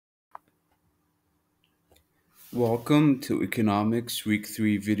Welcome to Economics Week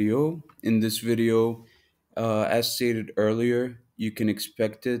 3 video. In this video, as stated earlier, you can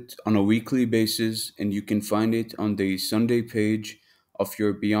expect it on a weekly basis and you can find it on the Sunday page of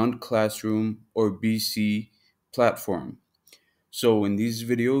your Beyond Classroom or BC platform. So, in these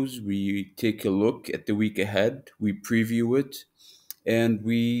videos, we take a look at the week ahead, we preview it, and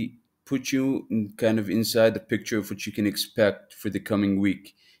we put you in kind of inside the picture of what you can expect for the coming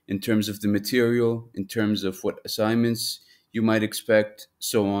week in terms of the material, in terms of what assignments you might expect,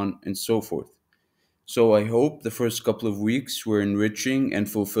 so on and so forth. So I hope the first couple of weeks were enriching and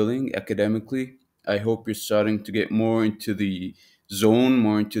fulfilling academically. I hope you're starting to get more into the zone,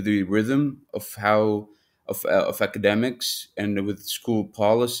 more into the rhythm of of academics and with school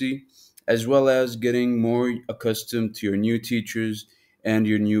policy, as well as getting more accustomed to your new teachers and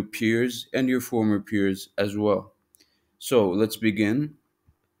your new peers and your former peers as well. So let's begin.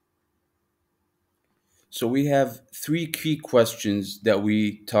 So we have three key questions that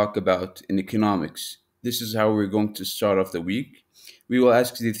we talk about in economics. This is how we're going to start off the week. We will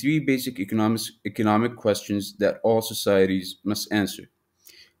ask the three basic economic questions that all societies must answer.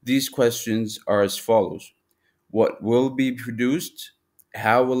 These questions are as follows: what will be produced?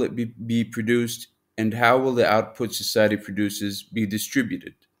 How will it be produced? And how will the output society produces be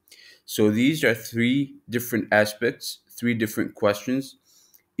distributed? So these are three different aspects, three different questions.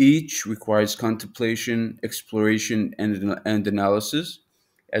 Each requires contemplation, exploration, and analysis.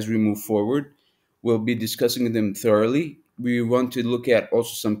 As we move forward, we'll be discussing them thoroughly. We want to look at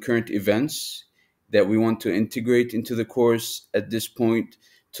also some current events that we want to integrate into the course at this point,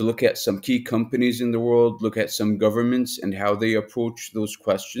 to look at some key companies in the world, look at some governments and how they approach those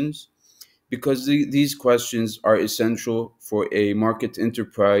questions, because these questions are essential for a market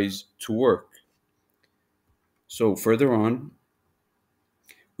enterprise to work. So, further on,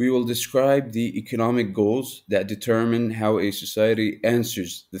 we will describe the economic goals that determine how a society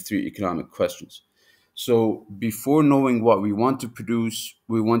answers the three economic questions. So, before knowing what we want to produce,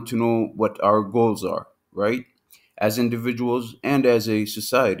 we want to know what our goals are, right? As individuals and as a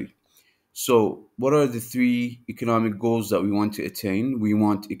society. So, what are the three economic goals that we want to attain? We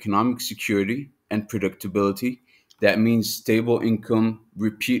want economic security and predictability. That means stable income,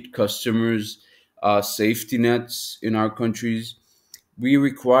 repeat customers, safety nets in our countries. We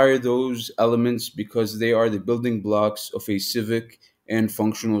require those elements because they are the building blocks of a civic and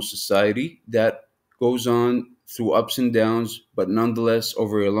functional society that goes on through ups and downs, but nonetheless,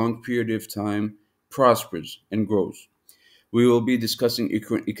 over a long period of time, prospers and grows. We will be discussing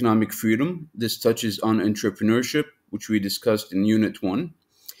economic freedom. This touches on entrepreneurship, which we discussed in Unit 1.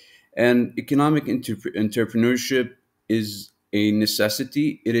 And economic entrepreneurship is a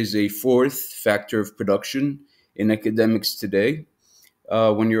necessity, it is a fourth factor of production in academics today.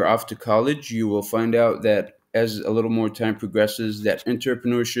 When you're off to college, you will find out that as a little more time progresses, that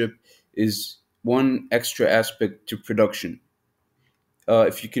entrepreneurship is one extra aspect to production.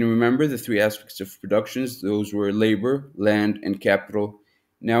 If you can remember the three aspects of productions, those were labor, land, and capital.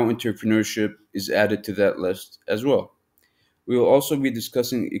 Now entrepreneurship is added to that list as well. We will also be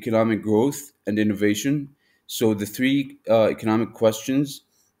discussing economic growth and innovation. So the three economic questions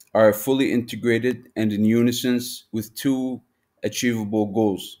are fully integrated and in unison with two achievable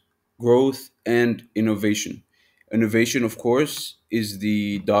goals: growth and innovation. Innovation, of course, is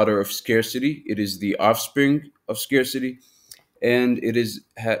the daughter of scarcity, it is the offspring of scarcity, and it is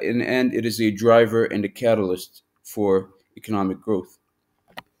a driver and a catalyst for economic growth.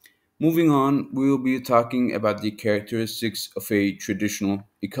 Moving on, we will be talking about the characteristics of a traditional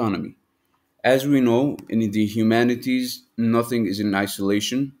economy. As we know, in the humanities, nothing is in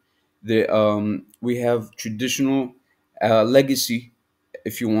isolation. We have traditional legacy,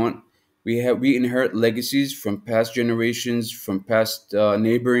 if you want. We inherit legacies from past generations, from past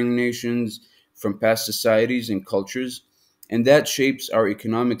neighboring nations, from past societies and cultures, and that shapes our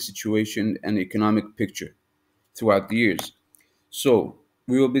economic situation and economic picture throughout the years. So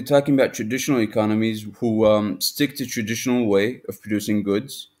we will be talking about traditional economies who stick to traditional way of producing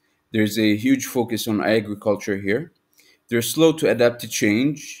goods. There's a huge focus on agriculture here. They're slow to adapt to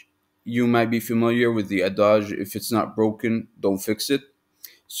change. You might be familiar with the adage, if it's not broken, don't fix it.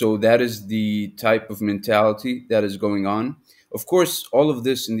 So that is the type of mentality that is going on. Of course, all of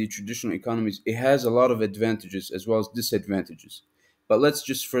this in the traditional economies, it has a lot of advantages as well as disadvantages. But let's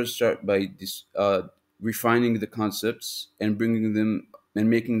just first start by refining the concepts and bringing them and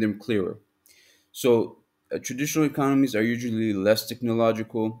making them clearer. So, traditional economies are usually less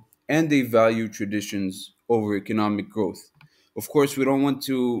technological and they value traditions over economic growth. Of course, we don't want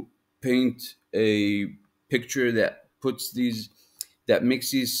to paint a picture that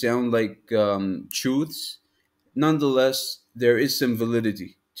makes these sound like truths. Nonetheless, there is some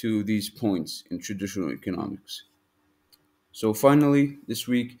validity to these points in traditional economics. So, finally, this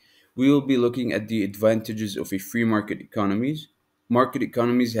week, we will be looking at the advantages of a free market economies. Market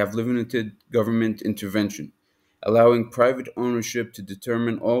economies have limited government intervention, allowing private ownership to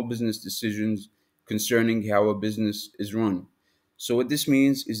determine all business decisions concerning how a business is run. So, what this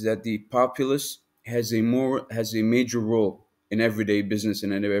means is that the populace has a major role in everyday business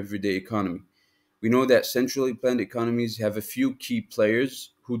and in everyday economy. We know that centrally planned economies have a few key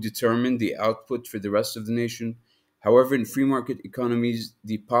players who determine the output for the rest of the nation. However, in free market economies,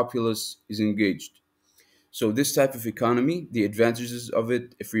 the populace is engaged. So, this type of economy, the advantages of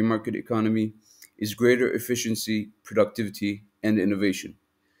it, a free market economy, is greater efficiency, productivity, and innovation.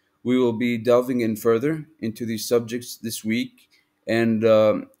 We will be delving in further into these subjects this week. And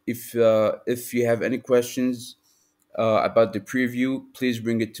if you have any questions about the preview, please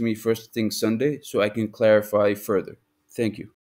bring it to me first thing Sunday so I can clarify further. Thank you.